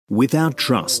Without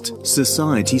trust,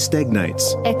 society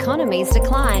stagnates. Economies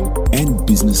decline. And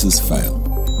businesses fail.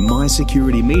 My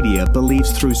Security Media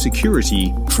believes through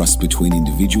security, trust between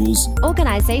individuals,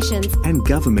 organisations, and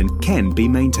government can be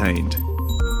maintained.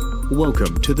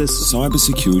 Welcome to the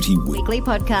Cybersecurity Weekly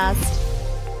Podcast.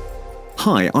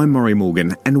 Hi, I'm Murray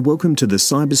Morgan, and welcome to the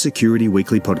Cybersecurity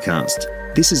Weekly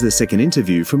Podcast. This is the second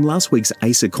interview from last week's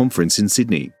ASA conference in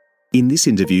Sydney. In this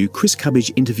interview, Chris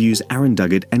Cubbage interviews Aaron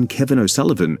Doggett and Kevin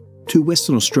O'Sullivan, two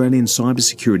Western Australian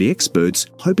cybersecurity experts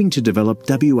hoping to develop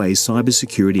WA's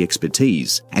cybersecurity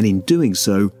expertise, and in doing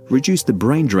so, reduce the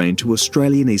brain drain to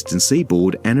Australian eastern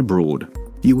seaboard and abroad.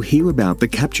 You'll hear about the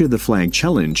Capture the Flag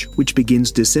Challenge, which begins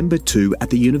December 2 at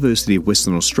the University of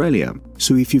Western Australia.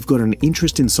 So if you've got an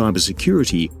interest in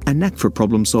cybersecurity, a knack for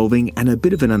problem solving, and a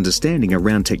bit of an understanding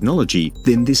around technology,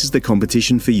 then this is the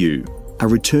competition for you. A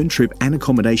return trip and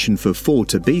accommodation for 4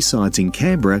 to B-sides in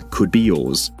Canberra could be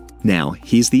yours. Now,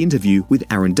 here's the interview with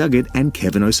Aaron Doggett and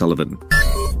Kevin O'Sullivan.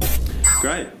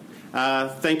 Great.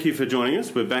 Thank you for joining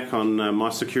us. We're back on My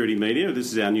Security Media.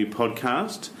 This is our new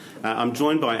podcast. I'm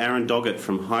joined by Aaron Doggett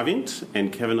from HiVint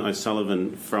and Kevin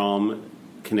O'Sullivan from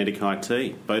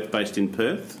KineticIT, both based in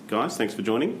Perth. Guys, thanks for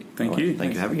joining. Thank you.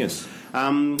 Thanks for having us.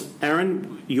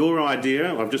 Aaron, your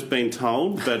idea, I've just been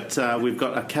told, but we've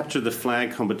got a Capture the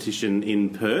Flag competition in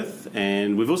Perth,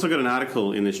 and we've also got an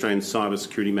article in the Australian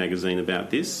Cybersecurity magazine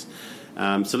about this.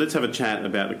 So let's have a chat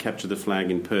about the Capture the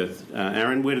Flag in Perth.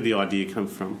 Aaron, where did the idea come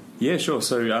from? Yeah, sure.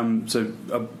 So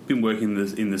I've been working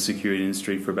in the security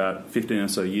industry for about 15 or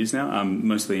so years now,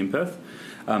 mostly in Perth.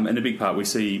 And a big part we've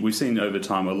seen over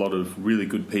time a lot of really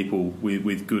good people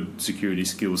with good security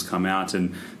skills come out,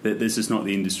 and there's just not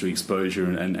the industry exposure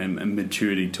and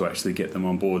maturity to actually get them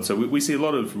on board. So we see a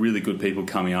lot of really good people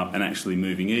coming up and actually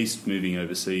moving east, moving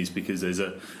overseas, because there's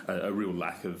a real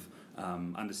lack of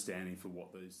understanding for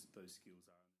what those skills are.